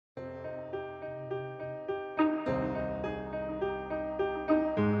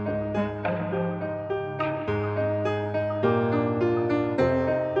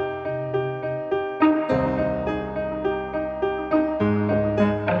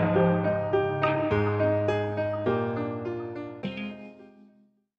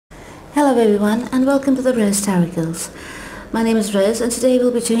Hello everyone and welcome to the Rose Tarot Girls. My name is Rose and today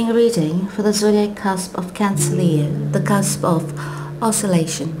we'll be doing a reading for the zodiac cusp of Cancer Leo, the cusp of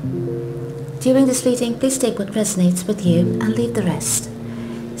oscillation. During this reading, please take what resonates with you and leave the rest.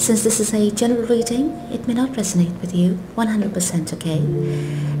 Since this is a general reading, it may not resonate with you 100%, okay?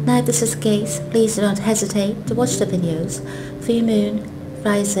 Now if this is the case, please do not hesitate to watch the videos for your moon,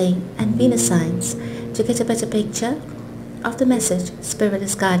 rising and Venus signs to get a better picture of the message Spirit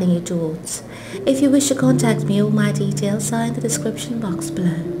is guiding you towards. If you wish to contact me, all my details are in the description box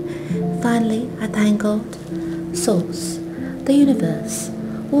below. Finally, I thank God, Source, the universe,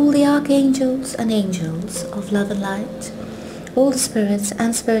 all the archangels and angels of love and light, all the spirits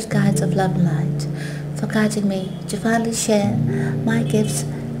and spirit guides of love and light, for guiding me to finally share my gifts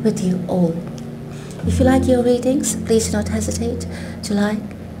with you all. If you like your readings, please do not hesitate to like,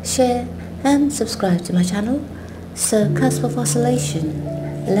 share and subscribe to my channel. So, Cusp of Oscillation,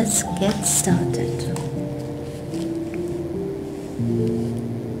 let's get started.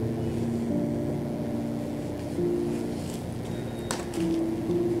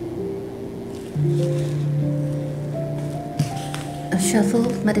 Shuffle,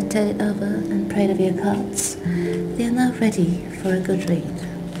 meditate over and pray over your cards. They are now ready for a good read.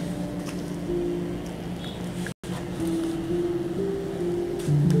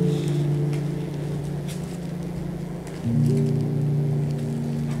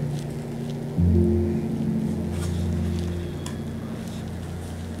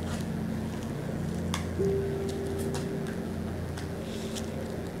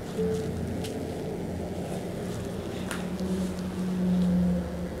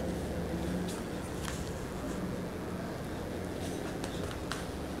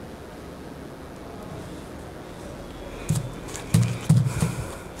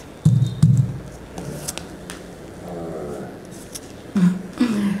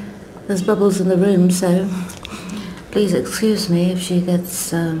 There's bubbles in the room, so please excuse me if she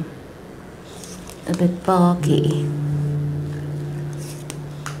gets a bit barky.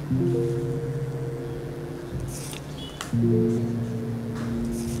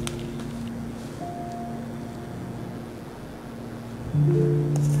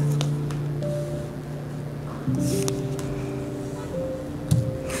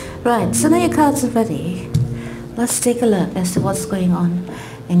 Right, so now your cards are ready. Let's take a look as to what's going on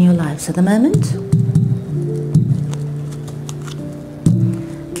in your lives at the moment.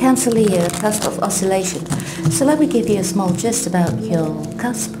 Cancer Leo, cusp of oscillation. So let me give you a small gist about your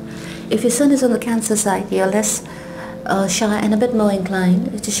cusp. If your sun is on the Cancer side, you're less shy and a bit more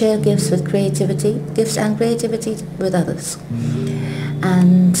inclined to share gifts and creativity with others.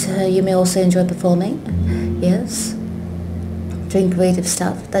 And you may also enjoy performing, yes, doing creative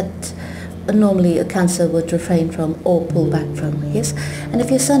stuff that normally a Cancer would refrain from or pull back from, yes. And if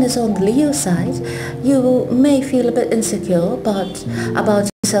your sun is on the Leo side, you may feel a bit insecure about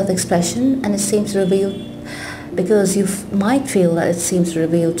self-expression, and it seems to reveal, because you might feel that it seems to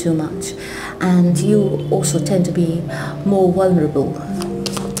reveal too much, and you also tend to be more vulnerable,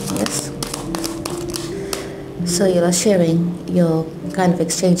 yes. So you are sharing your kind of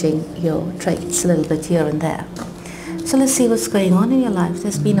exchanging your traits a little bit here and there. So let's see what's going on in your life.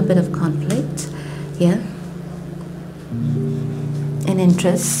 There's been a bit of conflict, yeah, and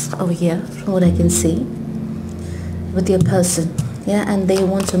interests over here, from what I can see, with your person, yeah, and they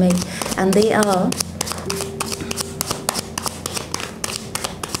want to make, and they are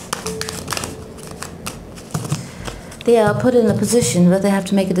put in a position where they have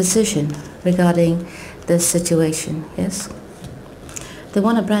to make a decision regarding this situation, yes. They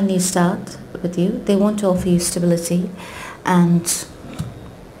want a brand new start with you. They want to offer you stability and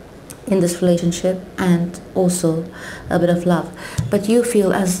in this relationship, and also a bit of love. But you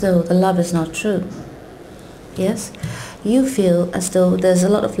feel as though the love is not true. Yes? You feel as though there's a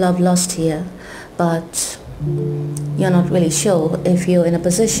lot of love lost here, but you're not really sure if you're in a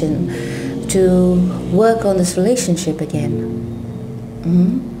position to work on this relationship again.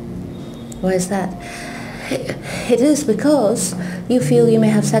 Why is that? It is because you feel you may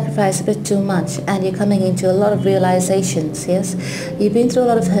have sacrificed a bit too much, and you're coming into a lot of realizations, yes? You've been through a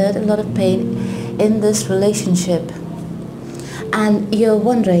lot of hurt, a lot of pain in this relationship, and you're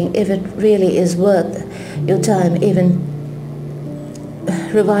wondering if it really is worth your time even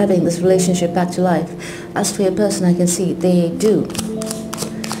reviving this relationship back to life. As for your person, I can see they do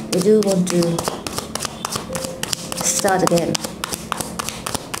want to start again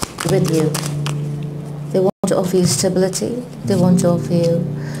with you. They want to offer you stability, they want to offer you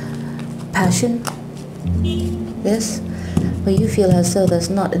passion, yes, but you feel as though there's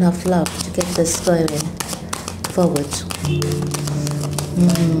not enough love to get this going forward.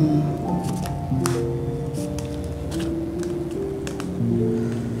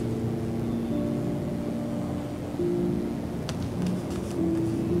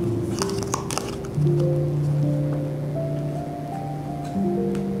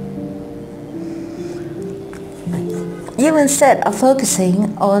 you instead are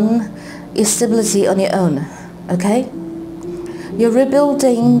focusing on your stability on your own, okay? You're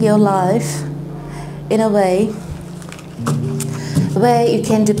rebuilding your life in a way where you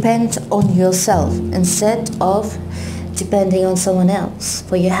can depend on yourself instead of depending on someone else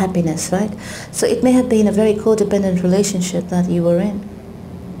for your happiness, right? So it may have been a very codependent relationship that you were in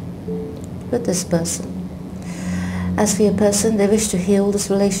with this person. As for your person, they wish to heal this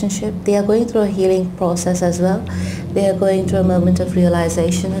relationship. They are going through a healing process as well. They are going through a moment of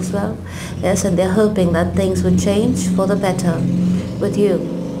realization as well. Yes, and they're hoping that things would change for the better with you.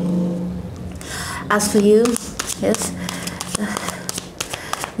 As for you, yes,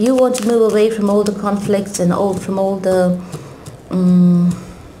 you want to move away from all the conflicts and from all the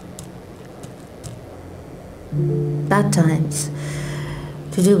bad times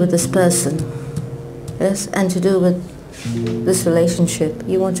to do with this person, yes, and to do with this relationship.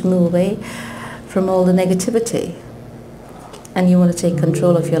 You want to move away from all the negativity, and you want to take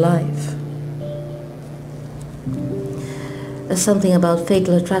control of your life. There's something about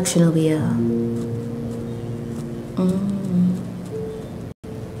fatal attraction over here.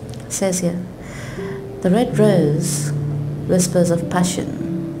 It says here, the red rose whispers of passion.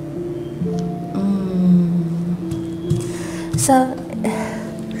 So,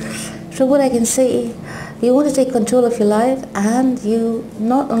 from what I can see, you want to take control of your life, and you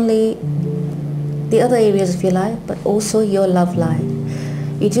not only the other areas of your life, but also your love life.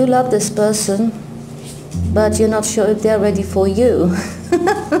 You do love this person, but you're not sure if they're ready for you.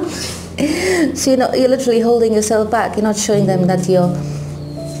 So you're literally holding yourself back. You're not showing them that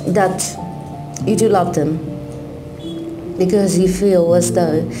you do love them, because you feel as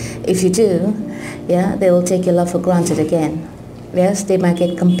though if you do, yeah, they will take your love for granted again. Yes, they might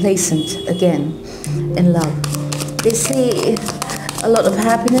get complacent again in love. They see a lot of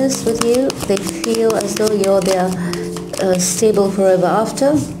happiness with you. They feel as though you're their stable forever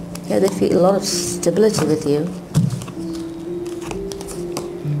after. Yeah, they feel a lot of stability with you.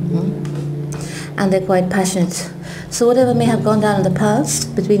 And they're quite passionate. So whatever may have gone down in the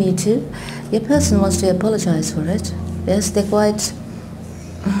past between you two, your person wants to apologize for it. Yes, they're quite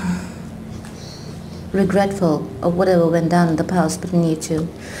regretful of whatever went down in the past between you two.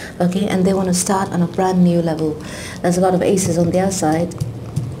 Okay, and they want to start on a brand new level. There's a lot of aces on their side.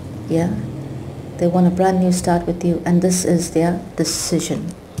 Yeah, they want a brand new start with you, and this is their decision.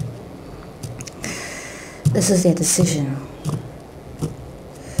 This is their decision.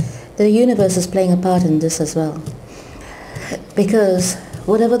 The universe is playing a part in this as well, because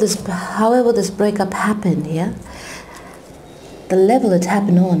however this breakup happened, yeah, the level it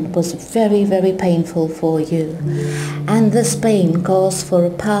happened on was very, very painful for you, and this pain calls for a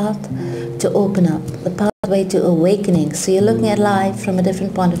path to open up, the pathway to awakening. So you're looking at life from a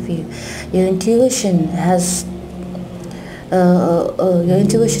different point of view. Your intuition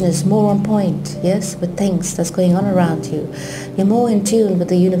is more on point, yes, with things that's going on around you. You're more in tune with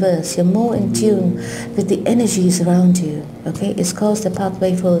the universe. You're more in tune with the energies around you. Okay, it's caused a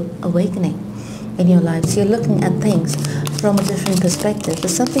pathway for awakening in your life. So you're looking at things from a different perspective.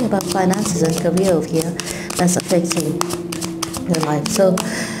 There's something about finances and career over here that's affecting your life. So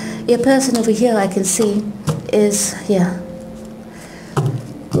your person over here, I can see, is your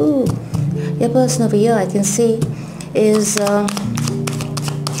person over here, I can see, is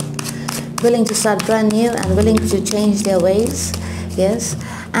willing to start brand new and willing to change their ways, yes,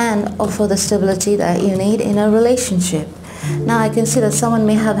 and offer the stability that you need in a relationship. Now I can see that someone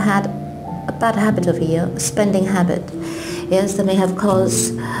may have had a bad habit over here, a spending habit, yes, that may have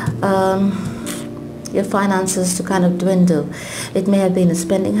caused your finances to kind of dwindle. It may have been a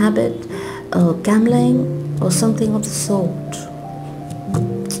spending habit, or gambling, or something of the sort.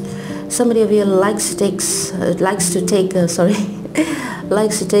 Somebody of you likes to take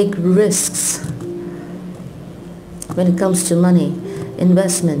risks when it comes to money,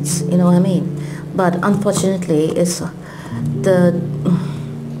 investments, you know what I mean? But unfortunately, it's the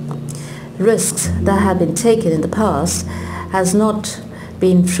risks that have been taken in the past has not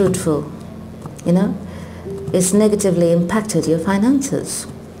been fruitful, you know? It's negatively impacted your finances.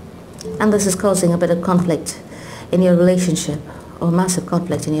 And this is causing a bit of conflict in your relationship, or massive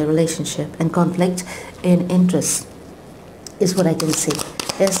conflict in your relationship, and conflict in interest is what I can see.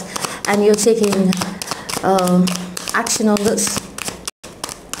 Yes, and you're taking action on this.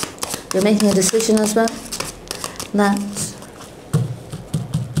 You're making a decision as well that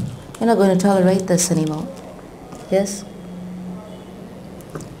you're not going to tolerate this anymore. Yes,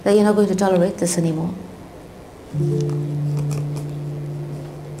 that you're not going to tolerate this anymore.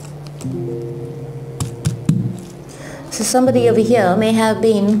 So somebody over here may have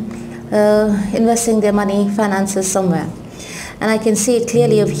been investing their money, finances somewhere. And I can see it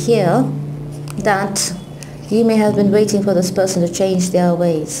clearly over here that you may have been waiting for this person to change their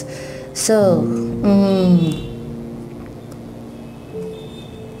ways. So, you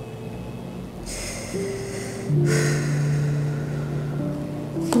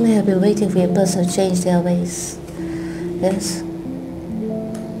may have been waiting for your person to change their ways. Yes.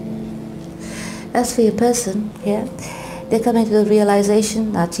 As for your person, yeah, they're coming to the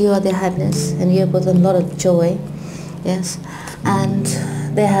realization that you are their happiness and you put a lot of joy. Yes. And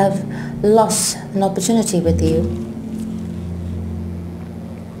they have lost an opportunity with you.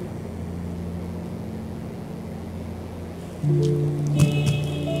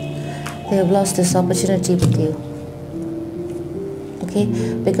 They have lost this opportunity with you. Okay?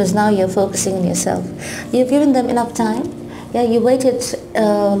 Because now you're focusing on yourself. You've given them enough time. Yeah, you waited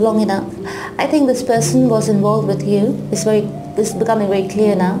long enough. I think this person was involved with you. It's becoming very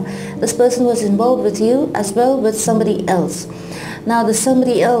clear now. This person was involved with you as well with somebody else. Now, the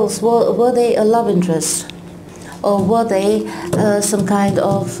somebody else, were they a love interest? Or were they some kind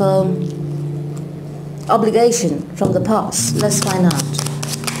of obligation from the past? Let's find out.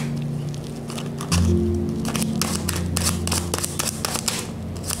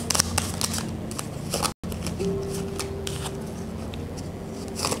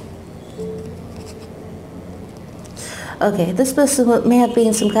 Okay, this person may have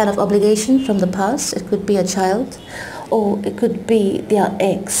been some kind of obligation from the past. It could be a child, or it could be their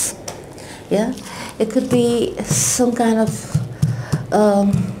ex. Yeah, it could be some kind of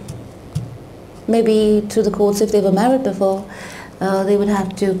maybe through the courts. If they were married before, they would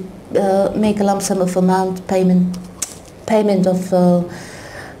have to make a lump sum of payment of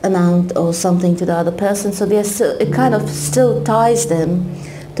amount or something to the other person. So it kind of still ties them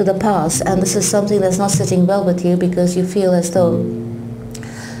to the past, and this is something that's not sitting well with you, because you feel as though,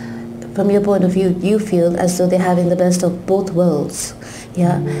 from your point of view, you feel as though they're having the best of both worlds,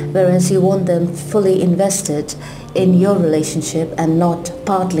 yeah, whereas you want them fully invested in your relationship and not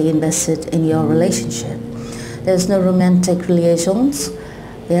partly invested in your relationship. There's no romantic relations,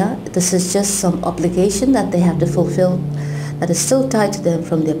 yeah, this is just some obligation that they have to fulfill that is still tied to them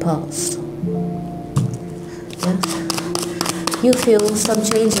from their past. Yeah. You feel some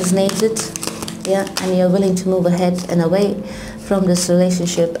change is needed, yeah, and you're willing to move ahead and away from this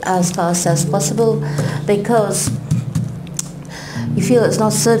relationship as fast as possible, because you feel it's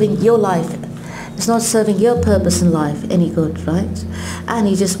not serving your life, it's not serving your purpose in life any good, right? And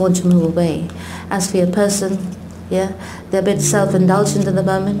you just want to move away. As for your person, yeah, they're a bit self-indulgent at the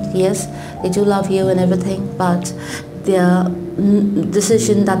moment, yes, they do love you and everything, but their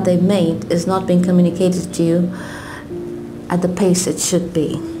decision that they made is not being communicated to you at the pace it should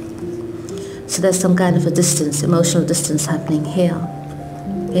be. So there's some kind of a distance, emotional distance happening here.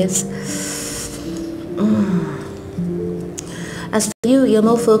 Yes. As for you, you're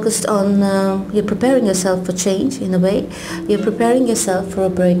more focused on, you're preparing yourself for change in a way. You're preparing yourself for a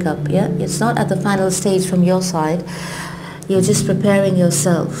breakup, yeah? It's not at the final stage from your side. You're just preparing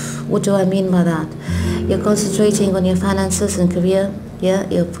yourself. What do I mean by that? You're concentrating on your finances and career, yeah,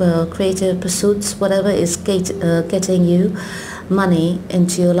 your creative pursuits, whatever is getting you money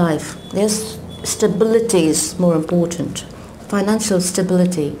into your life. Yes, stability is more important. Financial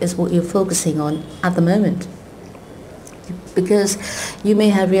stability is what you're focusing on at the moment. Because you may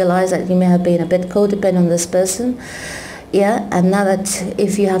have realized that you may have been a bit codependent on this person, yeah, and now that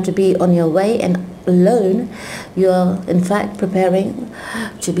if you have to be on your way and alone, you are in fact preparing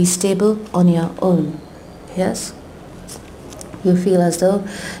to be stable on your own. Yes, you feel as though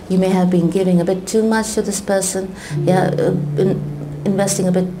you may have been giving a bit too much to this person, yeah, investing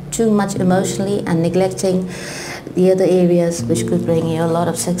a bit too much emotionally and neglecting the other areas which could bring you a lot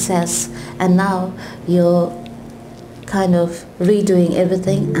of success, and now you're kind of redoing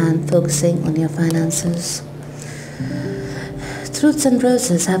everything and focusing on your finances. Truths and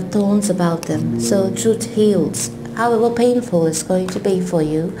roses have thorns about them, so truth heals. However painful it's going to be for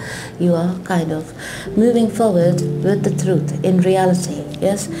you, you are kind of moving forward with the truth in reality,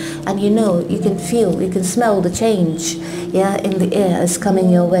 yes? And you know, you can feel, you can smell the change, yeah, in the air is coming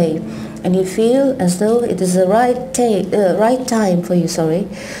your way. And you feel as though it is the right time for you,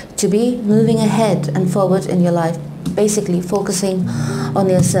 to be moving ahead and forward in your life, basically focusing on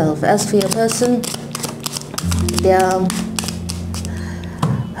yourself. As for your person, they are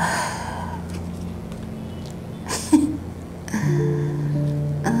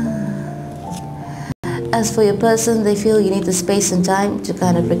as for your person, they feel you need the space and time to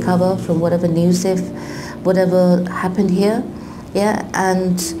kind of recover from whatever news whatever happened here, yeah,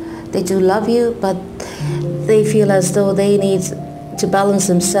 and they do love you, but they feel as though they need to balance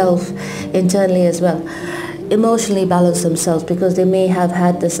themselves internally as well, emotionally balance themselves, because they may have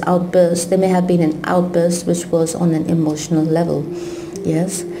had this outburst, they may have been an outburst which was on an emotional level.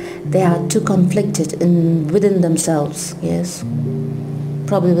 Yes, they are too conflicted within themselves. Yes,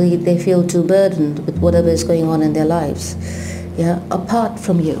 probably they feel too burdened with whatever is going on in their lives, yeah, apart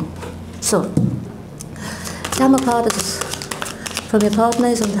from you. So time apart from your partner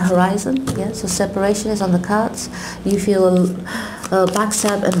is on the horizon. Yeah, so separation is on the cards. You feel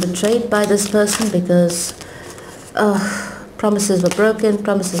backstabbed and betrayed by this person because promises were broken,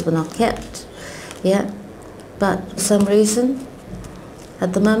 promises were not kept. Yeah, but for some reason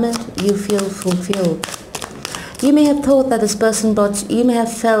at the moment you feel fulfilled. You may have thought that this person you may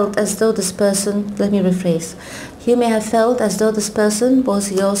have felt as though this person, let me rephrase, you may have felt as though this person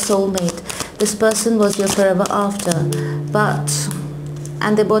was your soulmate, this person was your forever after,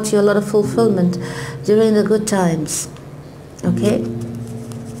 and they brought you a lot of fulfillment during the good times, okay?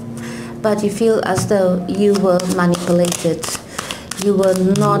 But you feel as though you were manipulated, you were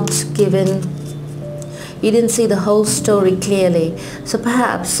not given, you didn't see the whole story clearly. So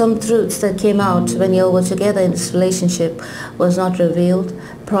perhaps some truths that came out when you all were together in this relationship was not revealed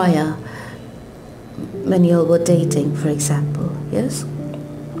prior, when you all were dating, for example. Yes,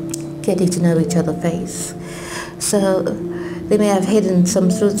 getting to know each other face. So they may have hidden some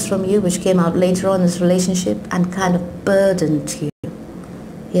truths from you which came out later on in this relationship and kind of burdened you.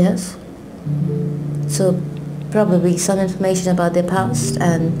 Yes, so probably some information about their past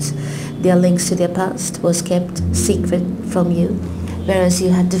and their links to their past was kept secret from you, whereas you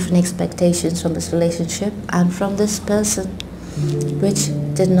had different expectations from this relationship and from this person, which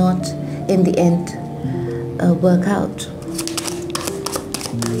did not in the end work out.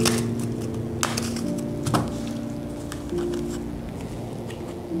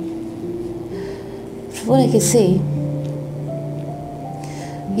 From what I can see,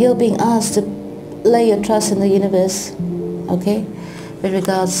 you're being asked to lay your trust in the universe, okay, with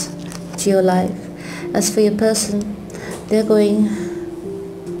regards to your life. As for your person, they're going,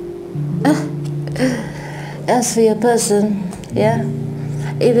 as for your person, yeah,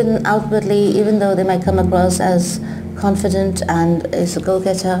 even outwardly, even though they might come across as confident and is a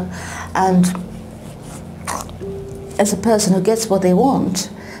go-getter and as a person who gets what they want,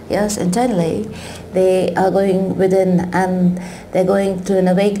 yes, internally, they are going within and they're going through an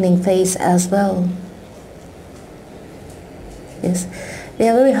awakening phase as well. Yes, they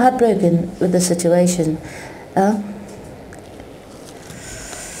are very heartbroken with the situation. They're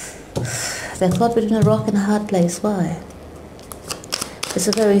caught between a rock and a hard place. Why? It's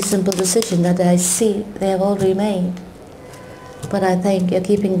a very simple decision that I see they have already made. But I think you're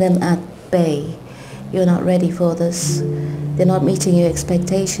keeping them at bay. You're not ready for this. They're not meeting your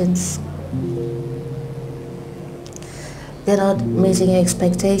expectations. They're not meeting your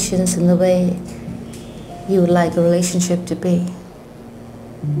expectations in the way you would like a relationship to be.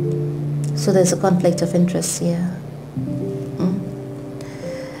 So there's a conflict of interest here.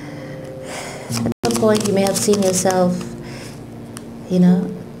 At some point you may have seen yourself, you know,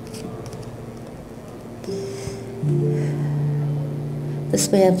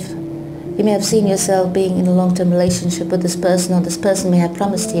 you may have seen yourself being in a long-term relationship with this person, or this person may have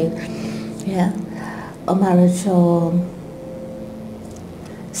promised you, yeah, a marriage or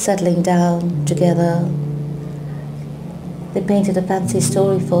settling down together. They painted a fancy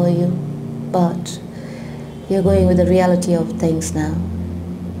story for you, but you're going with the reality of things now.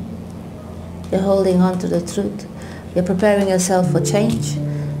 You're holding on to the truth. You're preparing yourself for change,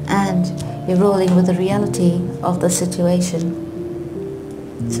 and you're rolling with the reality of the situation.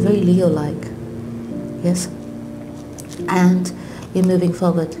 It's very Leo-like, yes? And you're moving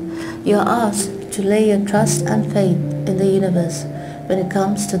forward. You're asked to lay your trust and faith in the universe when it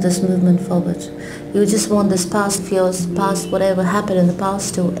comes to this movement forward. You just want this past of yours, past whatever happened in the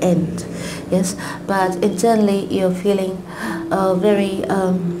past to end, yes? But internally you're feeling very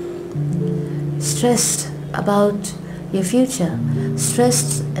stressed about your future,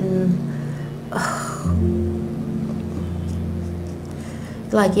 stressed and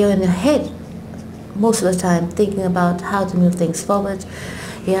like you're in your head most of the time thinking about how to move things forward,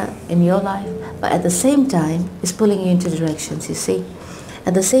 yeah, in your life. But at the same time, it's pulling you into directions, you see.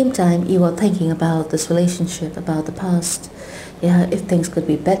 At the same time, you are thinking about this relationship, about the past, yeah, if things could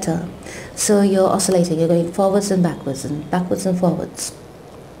be better. So you're oscillating, you're going forwards and backwards and forwards,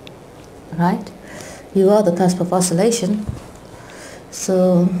 right? You are the cusp of oscillation.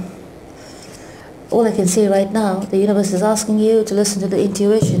 So all I can say right now, the universe is asking you to listen to the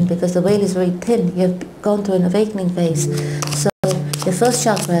intuition, because the veil is very thin. You've gone through an awakening phase. So your first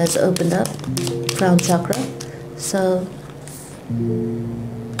chakra has opened up, crown chakra. So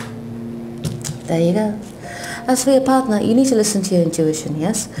There you go. As for your partner, you need to listen to your intuition,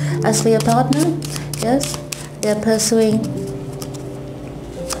 yes? As for your partner, yes, they're pursuing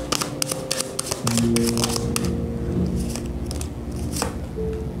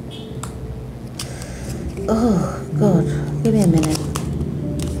oh God, give me a minute.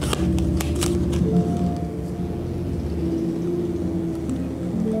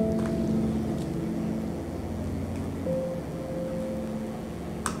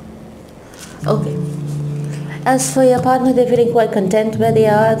 Okay. As for your partner, they're feeling quite content where they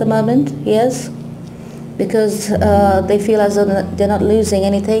are at the moment, yes? Because they feel as though they're not losing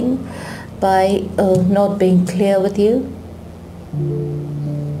anything by not being clear with you.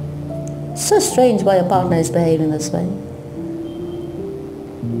 So strange why your partner is behaving this way.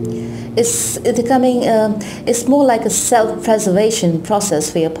 It's becoming, it's more like a self-preservation process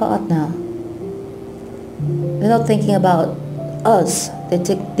for your partner. They're not thinking about us, they're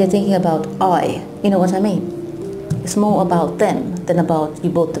thinking about I. You know what I mean? It's more about them than about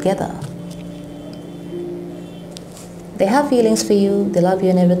you both together. They have feelings for you, they love you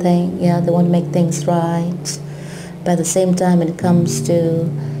and everything, yeah, they want to make things right. But at the same time, when it comes to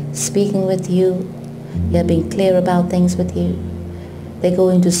speaking with you, yeah, being clear about things with you, they go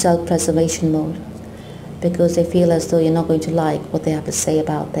into self-preservation mode because they feel as though you're not going to like what they have to say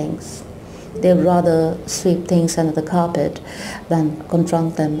about things. They'd rather sweep things under the carpet than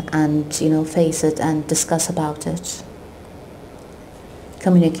confront them and, you know, face it and discuss about it.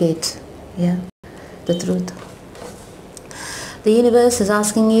 Communicate, yeah, the truth. The universe is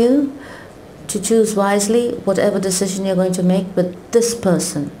asking you to choose wisely whatever decision you're going to make with this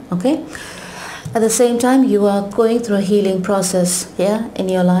person, okay? At the same time, you are going through a healing process, yeah, in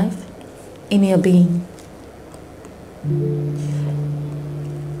your life, in your being.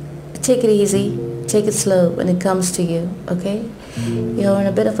 Take it easy, take it slow when it comes to you, okay? You're in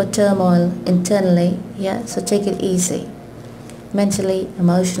a bit of a turmoil internally, yeah, so take it easy. Mentally,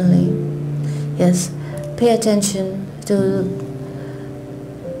 emotionally, yes. Pay attention to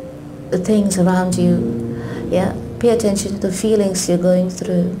the things around you, yeah. Pay attention to the feelings you're going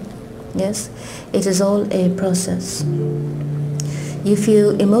through, yes. It is all a process. You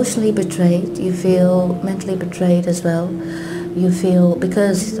feel emotionally betrayed, you feel mentally betrayed as well. You feel,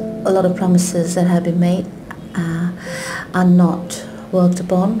 because a lot of promises that have been made are not worked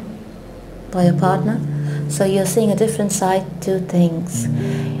upon by your partner. So you're seeing a different side to things.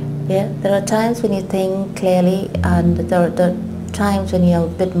 Yeah, there are times when you think clearly, and there are times when you're a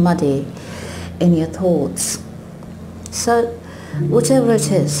bit muddy in your thoughts. So whatever it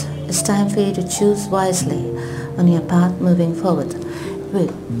is, it's time for you to choose wisely on your path moving forward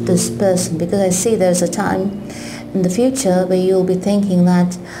with this person, because I see there's a time in the future where you'll be thinking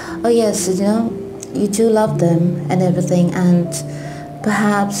that, oh yes, you know, you do love them and everything, and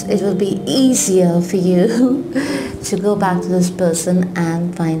perhaps it will be easier for you to go back to this person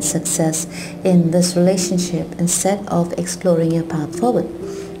and find success in this relationship instead of exploring your path forward.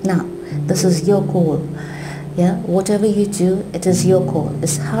 Now, this is your call. Yeah, whatever you do, it is your call.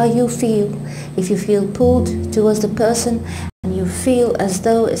 It's how you feel. If you feel pulled towards the person and you feel as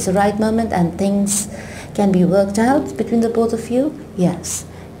though it's the right moment and things can be worked out between the both of you, yes,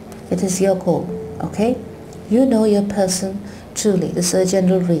 it is your call, okay? You know your person truly. This is a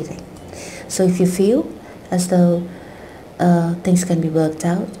general reading. So if you feel as though things can be worked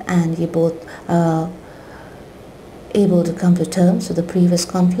out and you both are able to come to terms with the previous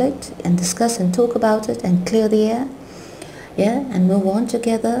conflict and discuss and talk about it and clear the air, yeah, and move on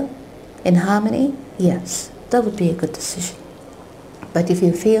together in harmony, yes, that would be a good decision. But if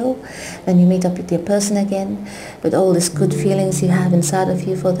you feel when you meet up with your person again, with all these good feelings you have inside of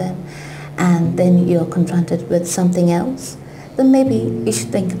you for them, and then you're confronted with something else, then maybe you should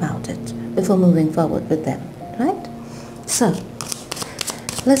think about it before moving forward with them, right? So,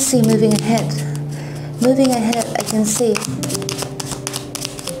 let's see, moving ahead. Moving ahead, I can see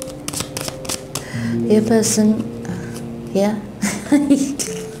your person, yeah?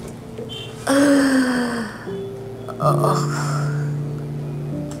 Oh.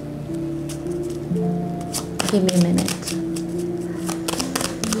 Give me a minute.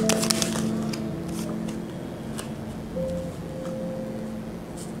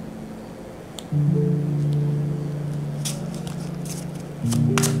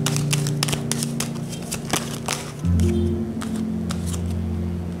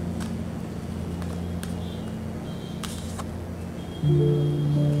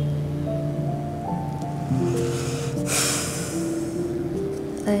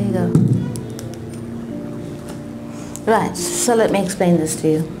 There you go. Right, so let me explain this to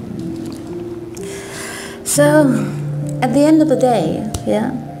you. So, At the end of the day,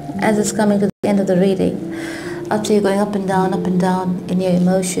 yeah, as it's coming to the end of the reading, after you're going up and down in your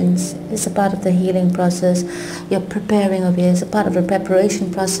emotions, it's a part of the healing process. You're preparing of it. It's a part of the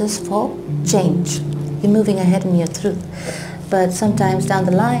preparation process for change. You're moving ahead in your truth. But sometimes down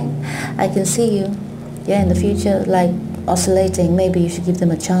the line, I can see you, yeah, in the future, like oscillating. Maybe you should give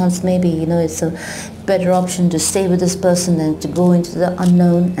them a chance. Maybe, you know, it's a better option to stay with this person than to go into the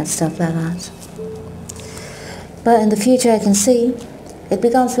unknown and stuff like that. But in the future, I can see it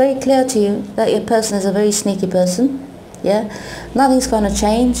becomes very clear to you that your person is a very sneaky person. Yeah, nothing's going to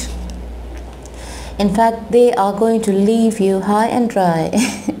change. In fact, they are going to leave you high and dry.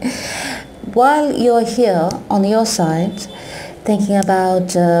 While you're here on your side, thinking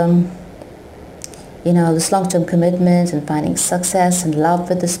about, you know, this long-term commitment and finding success and love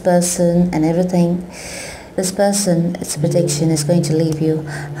with this person and everything, this person, its prediction, is going to leave you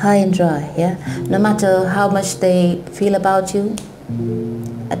high and dry. Yeah, no matter how much they feel about you.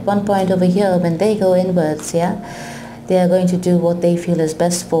 At one point over here, when they go inwards, yeah, they are going to do what they feel is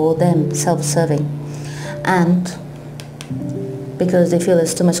best for them, self-serving. And because they feel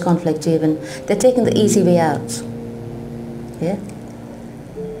there's too much conflict even, they're taking the easy way out. Yeah?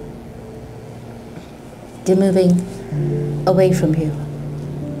 They're moving away from you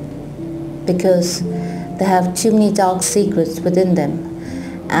because they have too many dark secrets within them,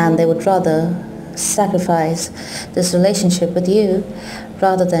 and they would rather sacrifice this relationship with you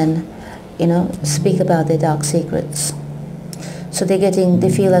rather than, you know, speak about their dark secrets. So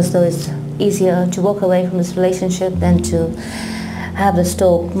they feel as though it's easier to walk away from this relationship than to have this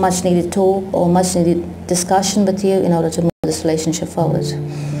talk, much needed talk or much needed discussion with you in order to move this relationship forward.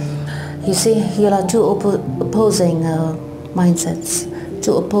 You see, here are two opposing mindsets,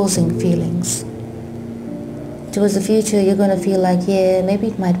 two opposing feelings. Towards the future, you're going to feel like, yeah, maybe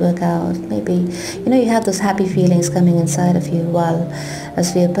it might work out. Maybe, you know, you have those happy feelings coming inside of you, while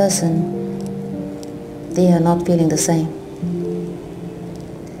as for your person, they are not feeling the same.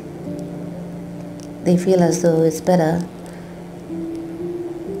 They feel as though it's better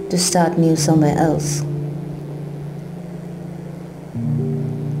to start new somewhere else.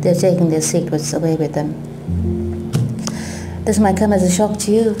 They're taking their secrets away with them. This might come as a shock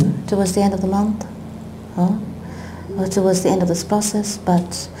to you towards the end of the month, huh? Or towards the end of this process,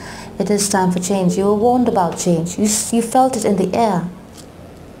 but it is time for change. You were warned about change. You felt it in the air.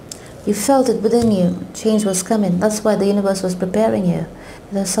 You felt it within you. Change was coming. That's why the universe was preparing you.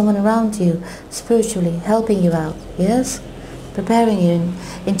 There's someone around you, spiritually, helping you out, yes? Preparing you.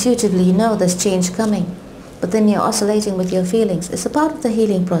 Intuitively, you know there's change coming. But then you're oscillating with your feelings. It's a part of the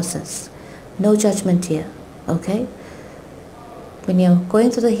healing process. No judgment here, okay? When you're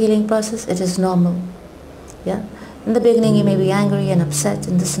going through the healing process, it is normal, yeah? In the beginning, you may be angry and upset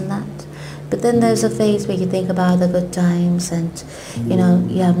and this and that. But then there's a phase where you think about the good times and, you know,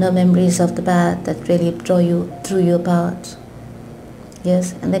 you have no memories of the bad that really threw you apart.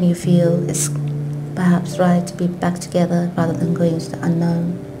 Yes, and then you feel it's perhaps right to be back together rather than going to the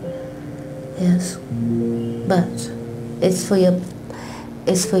unknown. Yes, but it's for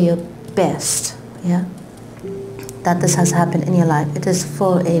your best, yeah, that this has happened in your life. It is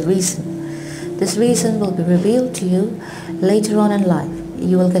for a reason. This reason will be revealed to you later on in life.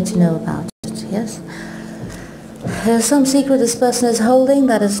 You will get to know about it, yes? There's some secret this person is holding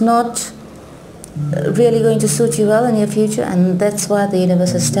that is not really going to suit you well in your future, and that's why the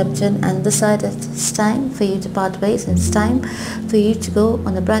universe has stepped in and decided it's time for you to part ways, and it's time for you to go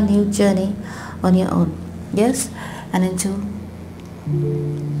on a brand new journey on your own, yes? And into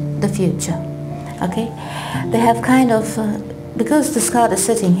the future, okay? They have kind of, because this card is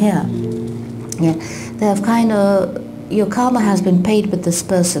sitting here, yeah, they have kind of, your karma has been paid with this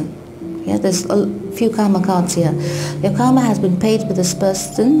person. Yeah, there's a few karma cards here. Your karma has been paid with this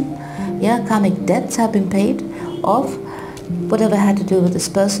person. Yeah, karmic debts have been paid off, whatever had to do with this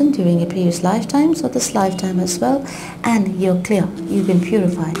person during your previous lifetimes or this lifetime as well. And you're clear. You've been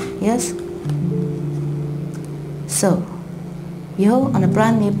purified. Yes? So, you're on a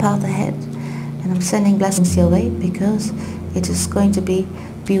brand new path ahead. And I'm sending blessings your way because it is going to be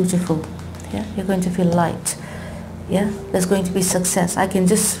beautiful. Yeah, you're going to feel light. Yeah, there's going to be success. I can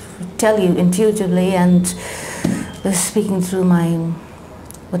just tell you intuitively and speaking through my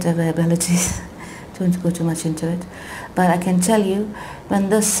whatever abilities. Don't go too much into it. But I can tell you, when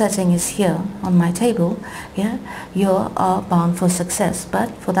this setting is here on my table, yeah, you are bound for success.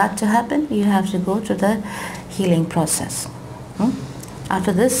 But for that to happen, you have to go through the healing process.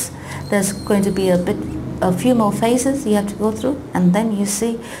 After this, there's going to be a few more phases you have to go through, and then you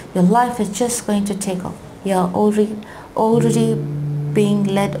see your life is just going to take off. You're already being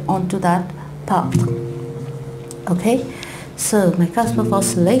led onto that path. Okay, so my cusp of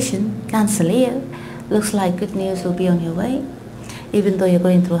oscillation, Cancer Leo, looks like good news will be on your way. Even though you're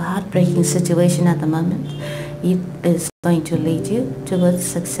going through a heartbreaking situation at the moment, it is going to lead you towards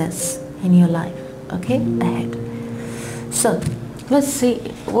success in your life, okay, ahead. So, let's see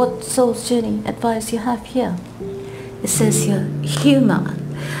what soul's journey advice you have here. It says here, humor.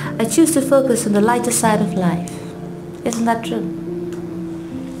 I choose to focus on the lighter side of life. Isn't that true?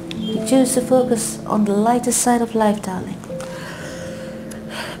 You choose to focus on the lighter side of life, darling.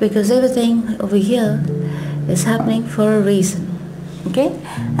 Because everything over here is happening for a reason. Okay?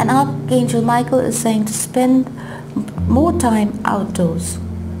 And Archangel Michael is saying to spend more time outdoors.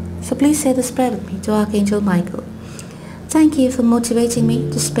 So please say this prayer with me to Archangel Michael. Thank you for motivating me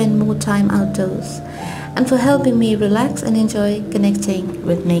to spend more time outdoors and for helping me relax and enjoy connecting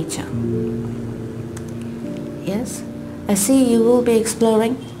with nature. Yes, I see you will be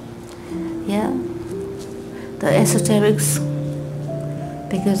exploring, the esoterics,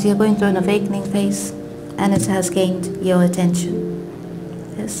 because you're going through an awakening phase and it has gained your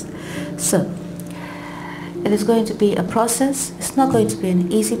attention. Yes, so it is going to be a process. It's not going to be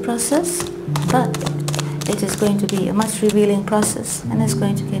an easy process, but it is going to be a much revealing process, and it's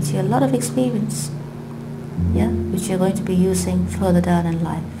going to get you a lot of experience, which you're going to be using further down in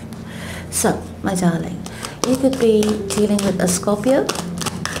life. So, my darling, you could be dealing with a Scorpio.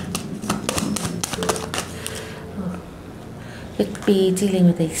 You could be dealing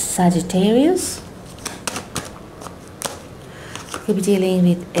with a Sagittarius. You could be dealing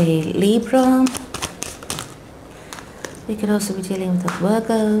with a Libra. You could also be dealing with a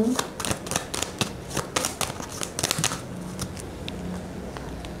Virgo.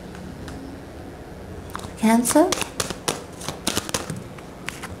 Cancer,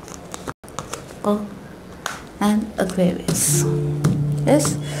 and Aquarius.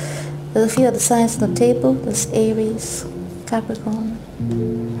 Yes, there's a few other signs on the table. There's Aries, Capricorn,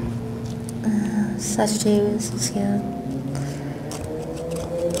 Sagittarius is here,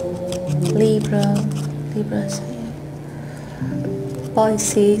 Libra is here,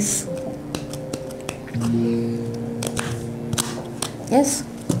 Pisces. Yes.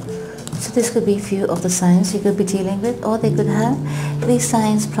 So this could be a few of the signs you could be dealing with, or they could have these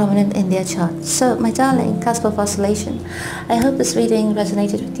signs prominent in their chart. So my darling, cusp of oscillation, I hope this reading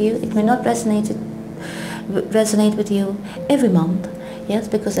resonated with you. It may not resonate with you every month, yes,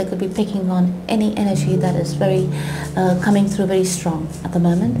 because I could be picking on any energy that is very coming through very strong at the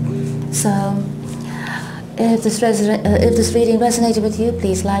moment. So if this reading resonated with you,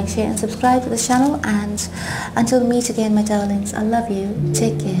 please like, share and subscribe to the channel, and until we meet again, my darlings, I love you,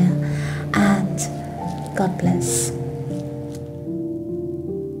 take care, and God bless.